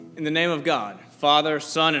In the name of God, Father,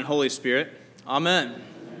 Son, and Holy Spirit. Amen.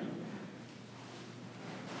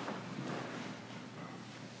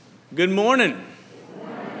 Good morning.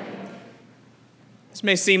 This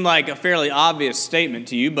may seem like a fairly obvious statement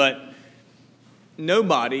to you, but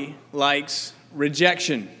nobody likes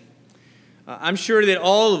rejection. I'm sure that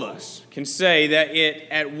all of us can say that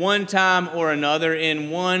at one time or another,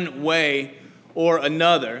 in one way or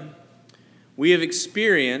another, we have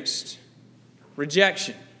experienced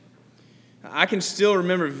rejection. I can still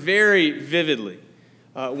remember very vividly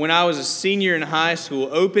when I was a senior in high school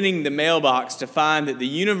opening the mailbox to find that the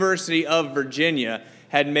University of Virginia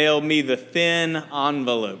had mailed me the thin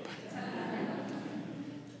envelope.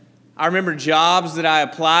 I remember jobs that I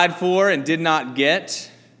applied for and did not get,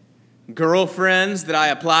 girlfriends that I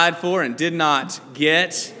applied for and did not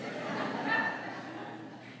get.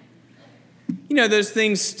 You know, those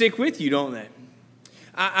things stick with you, don't they?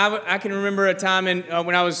 I can remember a time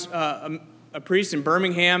when I was a priest in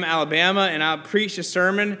Birmingham, Alabama, and I preached a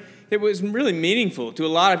sermon that was really meaningful to a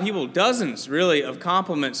lot of people, dozens, really, of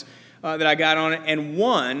compliments that I got on it, and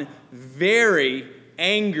one very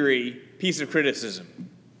angry piece of criticism,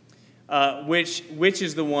 which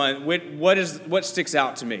is the one, what sticks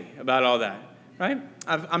out to me about all that, right?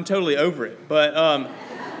 I'm totally over it, but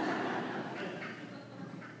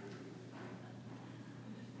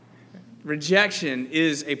rejection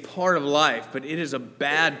is a part of life, but it is a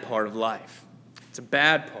bad part of life. It's a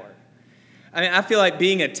bad part. I mean, I feel like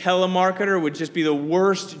being a telemarketer would just be the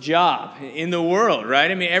worst job in the world,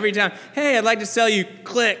 right? I mean, every time, hey, I'd like to sell you,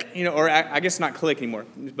 click, or I guess not click anymore,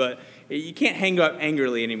 but you can't hang up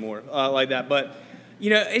angrily anymore like that. But,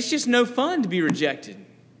 it's just no fun to be rejected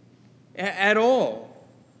at all.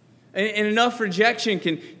 And enough rejection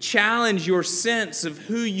can challenge your sense of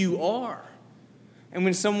who you are. And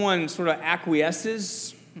when someone sort of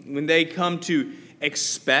acquiesces, when they come to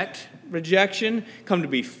expect rejection, come to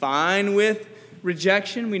be fine with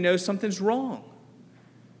rejection, we know something's wrong.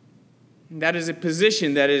 And that is a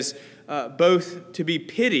position that is both to be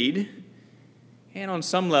pitied and on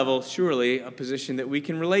some level, surely, a position that we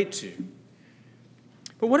can relate to.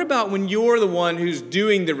 But what about when you're the one who's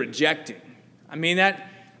doing the rejecting? I mean,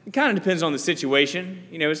 it kind of depends on the situation.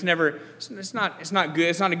 It's not good.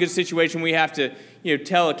 It's not a good situation. We have to,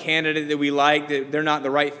 tell a candidate that we like that they're not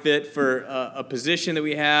the right fit for a position that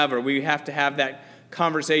we have, or we have to have that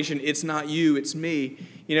conversation. It's not you, it's me.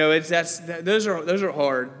 Those are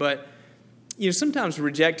hard. But sometimes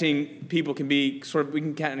rejecting people can be we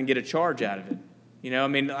can kind of get a charge out of it.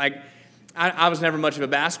 I was never much of a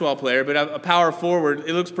basketball player, but a power forward,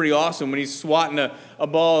 it looks pretty awesome when he's swatting a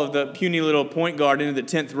ball of the puny little point guard into the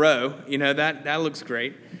 10th row. That looks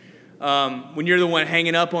great. When you're the one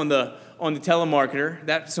hanging up on the telemarketer,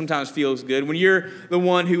 that sometimes feels good. When you're the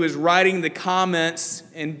one who is writing the comments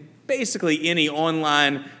in basically any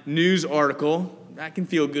online news article, that can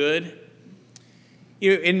feel good.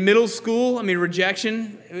 In middle school,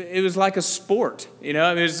 rejection, it was like a sport.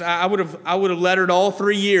 I would have lettered all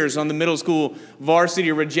 3 years on the middle school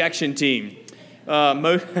varsity rejection team,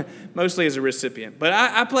 mostly as a recipient. But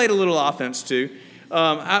I played a little offense too. It's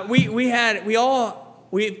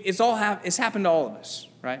happened to all of us,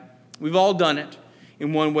 right? We've all done it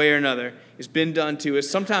in one way or another. It's been done to us.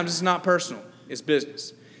 Sometimes it's not personal; it's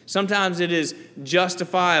business. Sometimes it is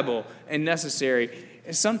justifiable and necessary.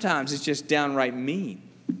 And sometimes it's just downright mean,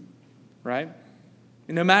 right?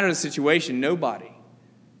 And no matter the situation, nobody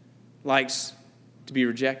likes to be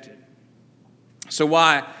rejected. So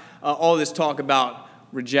why all this talk about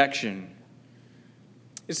rejection?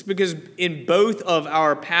 It's because in both of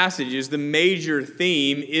our passages, the major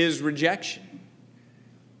theme is rejection.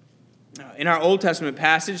 In our Old Testament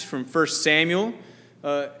passage from 1 Samuel,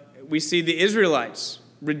 we see the Israelites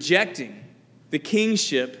rejecting the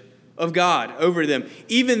kingship of God over them,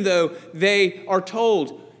 even though they are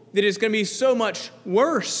told that it's going to be so much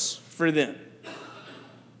worse for them.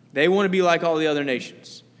 They want to be like all the other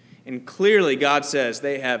nations. And clearly God says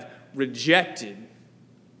they have rejected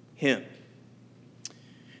him.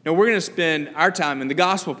 Now we're going to spend our time in the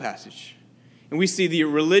gospel passage. And we see the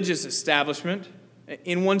religious establishment,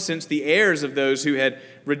 in one sense, the heirs of those who had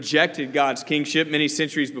rejected God's kingship many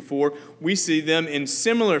centuries before. We see them in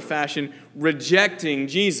similar fashion rejecting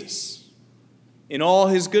Jesus in all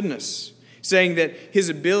his goodness, saying that his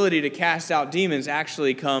ability to cast out demons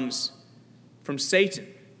actually comes from Satan,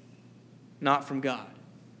 not from God.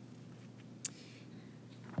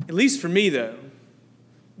 At least for me, though,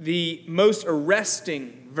 the most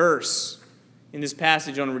arresting verse in this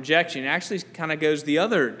passage on rejection actually kind of goes the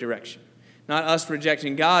other direction. Not us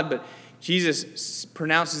rejecting God, but Jesus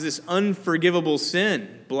pronounces this unforgivable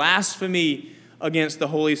sin, blasphemy against the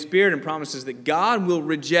Holy Spirit and promises that God will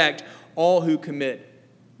reject all who commit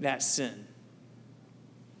that sin.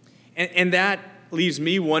 And that leaves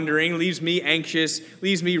me wondering, leaves me anxious,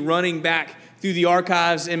 leaves me running back through the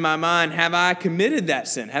archives in my mind. Have I committed that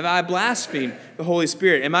sin? Have I blasphemed the Holy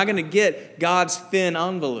Spirit? Am I going to get God's thin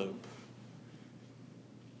envelope?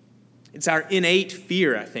 It's our innate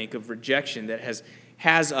fear, I think, of rejection that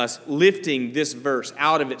has us lifting this verse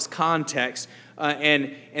out of its context,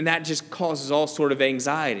 and that just causes all sort of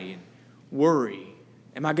anxiety and worry.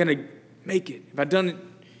 Am I going to make it? Have I done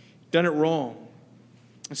it wrong?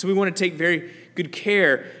 And so we want to take very good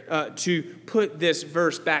care to put this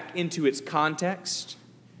verse back into its context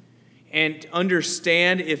and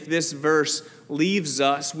understand if this verse leaves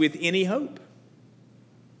us with any hope.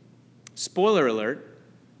 Spoiler alert,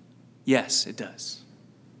 yes, it does.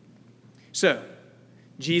 So,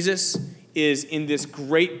 Jesus is in this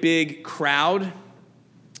great big crowd.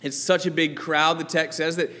 It's such a big crowd, the text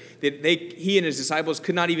says, that he and his disciples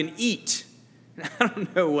could not even eat. I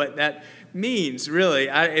don't know what that means, really.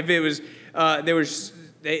 If it was,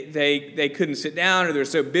 they couldn't sit down, or they were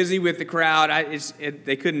so busy with the crowd,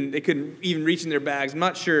 they couldn't even reach in their bags. I'm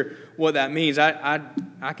not sure what that means. I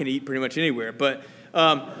can eat pretty much anywhere, but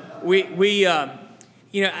I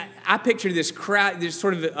picture this crowd, this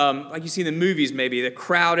sort of like you see in the movies maybe, the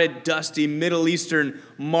crowded, dusty Middle Eastern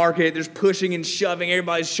market. There's pushing and shoving,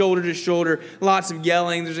 everybody's shoulder to shoulder, lots of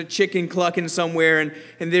yelling. There's a chicken clucking somewhere,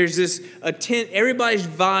 and there's this everybody's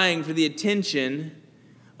vying for the attention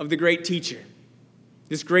of the great teacher,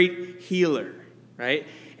 this great healer, right?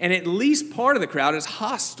 And at least part of the crowd is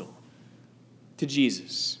hostile to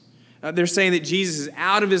Jesus. They're saying that Jesus is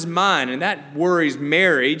out of his mind, and that worries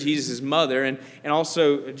Mary, Jesus' mother, and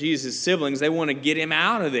also Jesus' siblings. They want to get him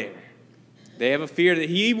out of there. They have a fear that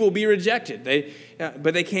he will be rejected,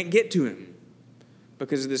 but they can't get to him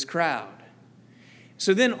because of this crowd.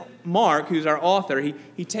 So then Mark, who's our author,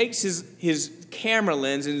 he takes his camera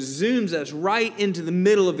lens and zooms us right into the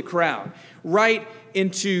middle of the crowd, right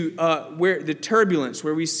into where the turbulence,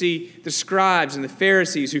 where we see the scribes and the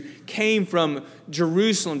Pharisees who came from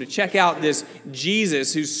Jerusalem to check out this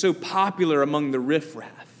Jesus who's so popular among the riffraff.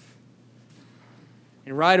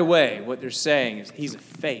 And right away, what they're saying is he's a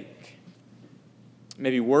fake.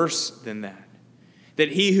 Maybe worse than that.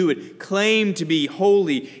 That he who would claim to be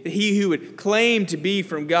holy, that he who would claim to be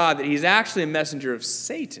from God, that he's actually a messenger of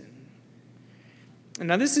Satan. And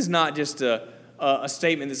now this is not just a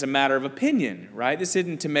statement that's a matter of opinion, right? This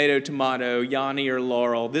isn't tomato, Yanni or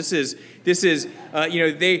Laurel. These are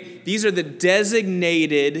the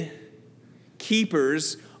designated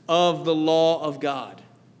keepers of the law of God.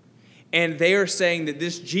 And they are saying that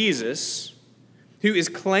this Jesus, who is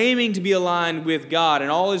claiming to be aligned with God and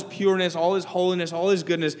all his pureness, all his holiness, all his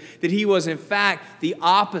goodness, that he was in fact the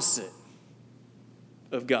opposite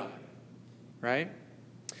of God, right?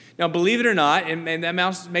 Now, believe it or not, and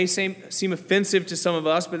that may seem offensive to some of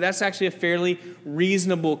us, but that's actually a fairly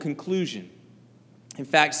reasonable conclusion. In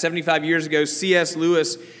fact, 75 years ago, C.S.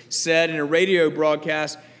 Lewis said in a radio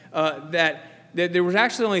broadcast that there was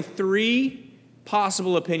actually only 3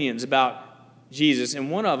 possible opinions about Jesus,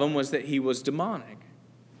 and one of them was that he was demonic.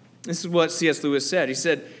 This is what C.S. Lewis said. He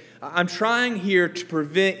said, "I'm trying here to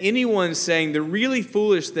prevent anyone saying the really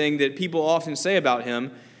foolish thing that people often say about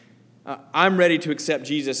him. I'm ready to accept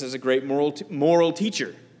Jesus as a great moral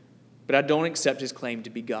teacher, but I don't accept his claim to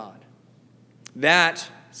be God. That,"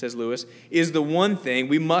 says Lewis, "is the one thing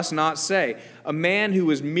we must not say. A man who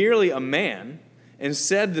was merely a man and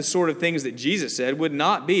said the sort of things that Jesus said would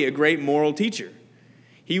not be a great moral teacher.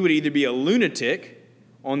 He would either be a lunatic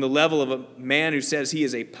on the level of a man who says he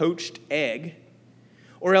is a poached egg,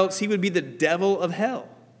 or else he would be the devil of hell.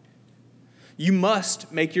 You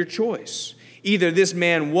must make your choice. Either this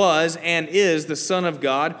man was and is the Son of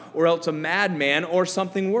God, or else a madman or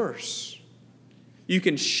something worse. You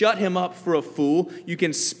can shut him up for a fool, you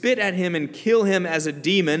can spit at him and kill him as a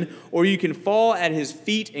demon, or you can fall at his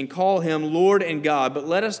feet and call him Lord and God. But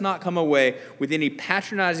let us not come away with any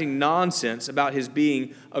patronizing nonsense about his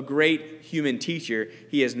being a great human teacher.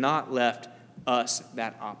 He has not left us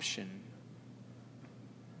that option."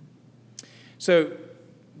 So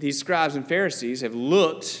these scribes and Pharisees have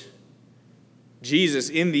looked Jesus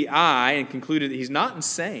in the eye and concluded that he's not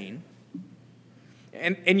insane.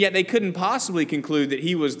 And yet they couldn't possibly conclude that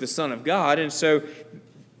he was the Son of God. And so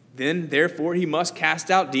then, therefore, he must cast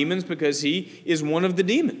out demons because he is one of the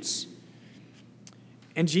demons.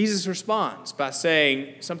 And Jesus responds by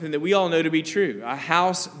saying something that we all know to be true. A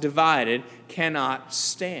house divided cannot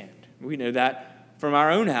stand. We know that from our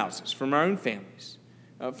own houses, from our own families,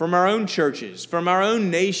 from our own churches, from our own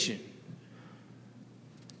nation.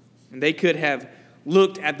 And they could have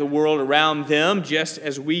looked at the world around them just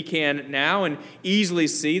as we can now and easily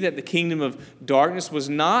see that the kingdom of darkness was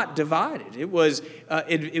not divided. It was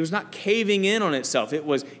not caving in on itself. It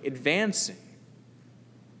was advancing.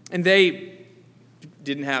 And they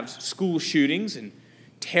didn't have school shootings and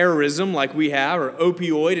terrorism like we have, or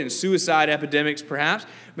opioid and suicide epidemics perhaps,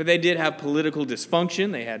 but they did have political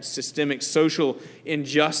dysfunction. They had systemic social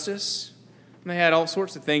injustice. And they had all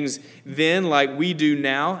sorts of things then like we do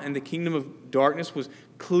now, and the kingdom of darkness was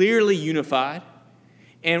clearly unified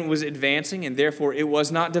and was advancing, and therefore it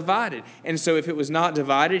was not divided. And so if it was not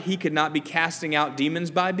divided, he could not be casting out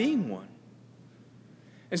demons by being one.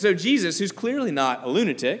 And so Jesus, who's clearly not a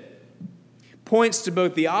lunatic, points to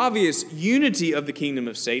both the obvious unity of the kingdom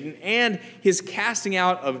of Satan and his casting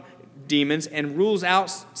out of demons, and rules out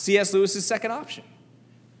C.S. Lewis's second option.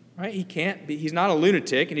 Right? He's not a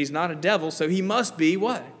lunatic and he's not a devil, so he must be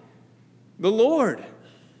what? The Lord.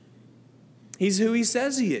 He's who he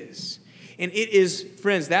says he is. And it is,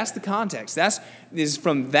 friends, that's the context. That is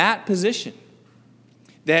from that position,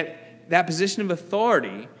 that position of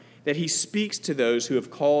authority, that he speaks to those who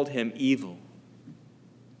have called him evil.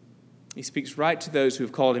 He speaks right to those who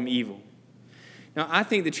have called him evil. Now, I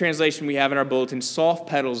think the translation we have in our bulletin soft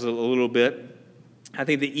pedals a little bit. I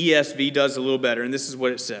think the ESV does a little better, and this is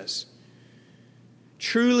what it says.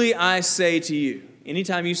 Truly I say to you.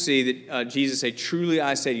 Anytime you see that Jesus say, truly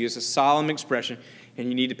I say to you, it's a solemn expression, and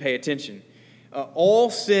you need to pay attention. All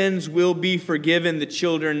sins will be forgiven the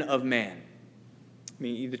children of man. I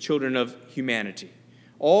mean, the children of humanity.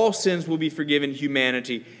 All sins will be forgiven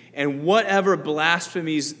humanity, and whatever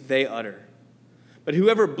blasphemies they utter. But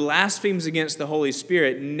whoever blasphemes against the Holy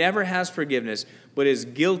Spirit never has forgiveness, but is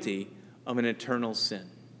guilty of an eternal sin.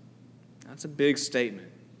 That's a big statement.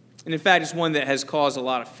 And in fact, it's one that has caused a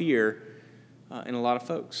lot of fear in a lot of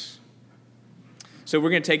folks. So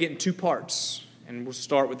we're going to take it in two parts. And we'll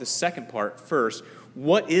start with the second part first.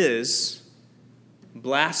 What is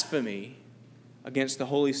blasphemy against the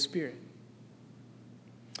Holy Spirit?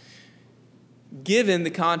 Given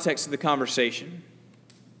the context of the conversation,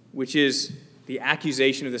 which is the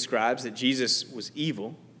accusation of the scribes that Jesus was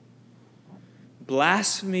evil,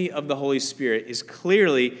 blasphemy of the Holy Spirit is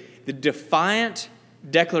clearly the defiant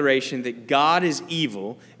declaration that God is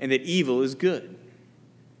evil and that evil is good.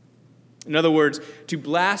 In other words, to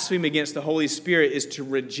blaspheme against the Holy Spirit is to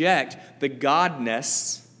reject the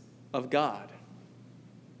godness of God.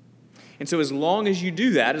 And so as long as you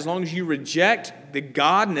do that, as long as you reject the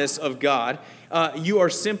godness of God, you are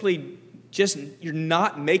simply you're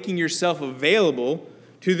not making yourself available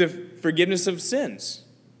to the forgiveness of sins.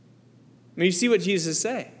 I mean, you see what Jesus is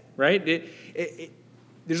saying, right?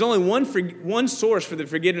 There's only one source for the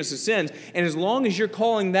forgiveness of sins, and as long as you're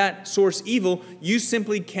calling that source evil, you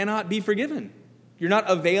simply cannot be forgiven. You're not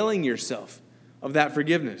availing yourself of that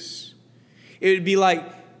forgiveness. It would be like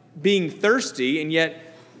being thirsty and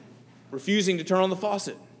yet refusing to turn on the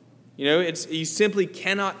faucet. You know, you simply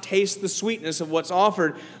cannot taste the sweetness of what's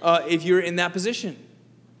offered if you're in that position.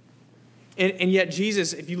 And yet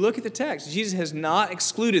Jesus, if you look at the text, Jesus has not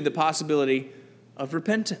excluded the possibility of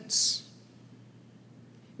repentance.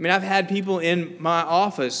 I mean, I've had people in my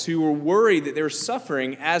office who were worried that they were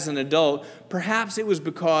suffering as an adult. Perhaps it was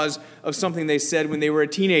because of something they said when they were a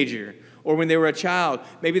teenager or when they were a child.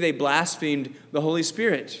 Maybe they blasphemed the Holy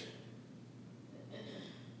Spirit.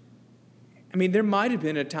 I mean, there might have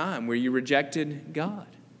been a time where you rejected God.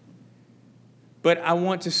 But I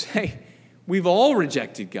want to say, we've all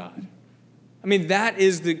rejected God. I mean, that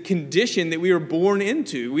is the condition that we were born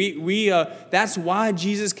into. That's why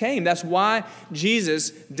Jesus came. That's why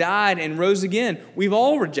Jesus died and rose again. We've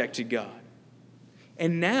all rejected God.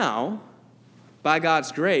 And now, by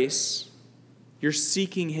God's grace, you're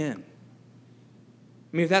seeking Him.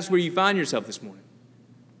 I mean, if that's where you find yourself this morning,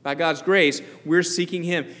 by God's grace, we're seeking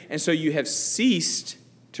Him. And so you have ceased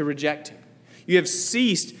to reject Him. You have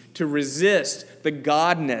ceased to resist the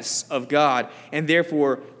godness of God, and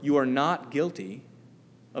therefore you are not guilty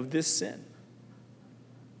of this sin.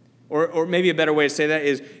 Or maybe a better way to say that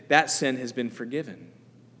is that sin has been forgiven.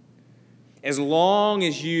 As long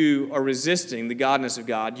as you are resisting the godness of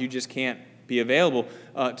God, you just can't be available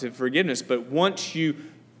to forgiveness. But once you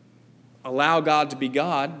allow God to be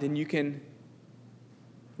God, then you can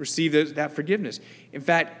receive that forgiveness. In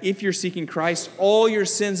fact, if you're seeking Christ, all your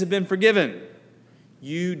sins have been forgiven.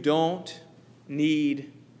 You don't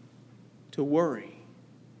need to worry.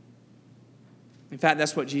 In fact,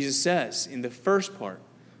 that's what Jesus says in the first part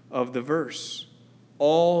of the verse.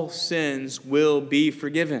 All sins will be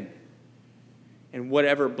forgiven, and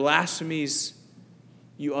whatever blasphemies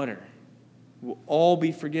you utter. will all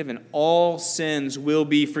be forgiven. All sins will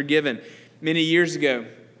be forgiven. Many years ago,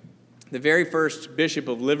 the very first bishop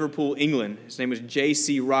of Liverpool, England, his name was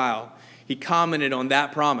J.C. Ryle, he commented on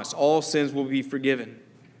that promise, all sins will be forgiven.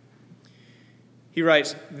 He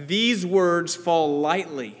writes, "These words fall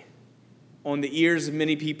lightly on the ears of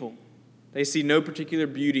many people. They see no particular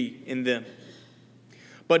beauty in them.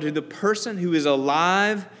 But to the person who is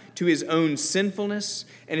alive to his own sinfulness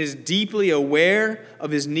and is deeply aware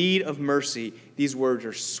of his need of mercy, these words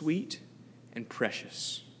are sweet and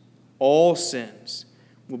precious. All sins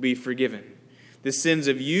will be forgiven. The sins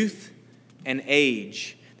of youth and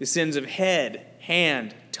age, the sins of head,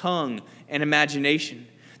 hand, tongue, and imagination,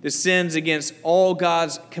 the sins against all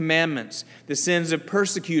God's commandments, the sins of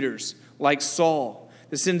persecutors like Saul,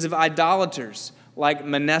 the sins of idolaters like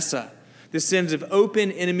Manasseh, the sins of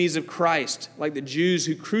open enemies of Christ like the Jews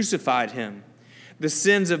who crucified him, the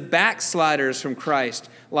sins of backsliders from Christ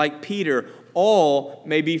like Peter, all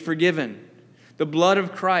may be forgiven. The blood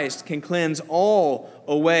of Christ can cleanse all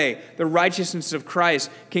away. The righteousness of Christ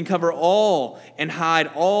can cover all and hide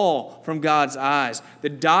all from God's eyes. The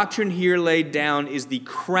doctrine here laid down is the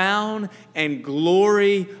crown and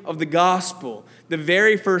glory of the gospel. The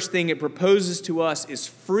very first thing it proposes to us is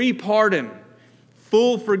free pardon,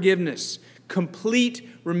 full forgiveness, complete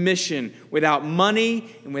remission, without money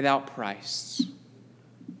and without price.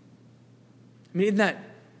 I mean, isn't that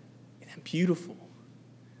beautiful?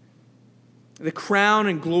 The crown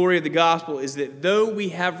and glory of the gospel is that though we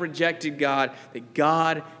have rejected God, that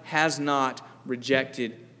God has not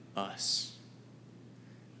rejected us.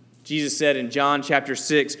 Jesus said in John chapter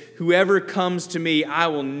 6, "Whoever comes to me, I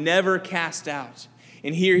will never cast out."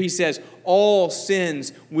 And here he says, all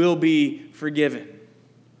sins will be forgiven.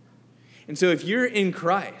 And so if you're in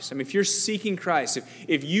Christ, if you're seeking Christ,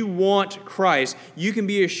 if you want Christ, you can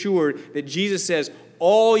be assured that Jesus says,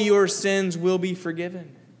 all your sins will be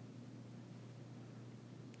forgiven.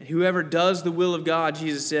 And whoever does the will of God,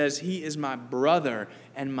 Jesus says, he is my brother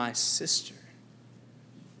and my sister.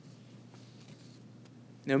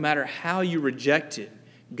 No matter how you rejected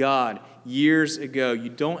God years ago, you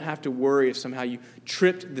don't have to worry if somehow you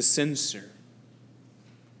tripped the censer.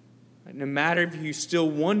 No matter if you still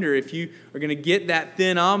wonder if you are going to get that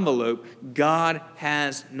thin envelope, God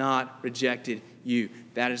has not rejected you.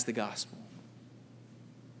 That is the gospel.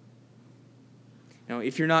 Now,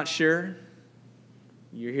 if you're not sure,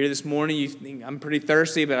 you're here this morning, you think, I'm pretty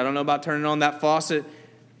thirsty, but I don't know about turning on that faucet.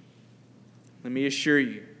 Let me assure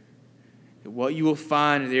you that what you will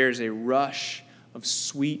find there is a rush of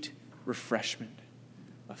sweet refreshment,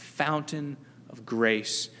 a fountain of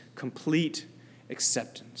grace, complete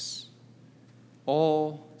acceptance.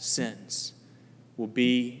 All sins will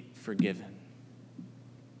be forgiven.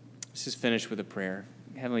 Let's just finish with a prayer.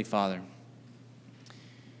 Heavenly Father,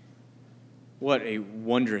 what a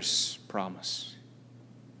wondrous promise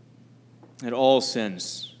that all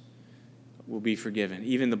sins will be forgiven,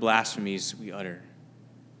 even the blasphemies we utter.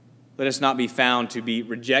 Let us not be found to be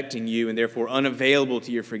rejecting you and therefore unavailable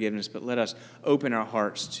to your forgiveness, but let us open our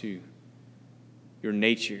hearts to your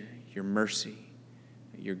nature, your mercy,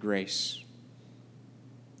 your grace,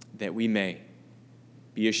 that we may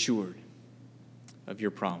be assured of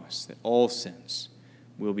your promise that all sins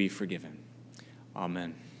will be forgiven.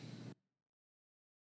 Amen.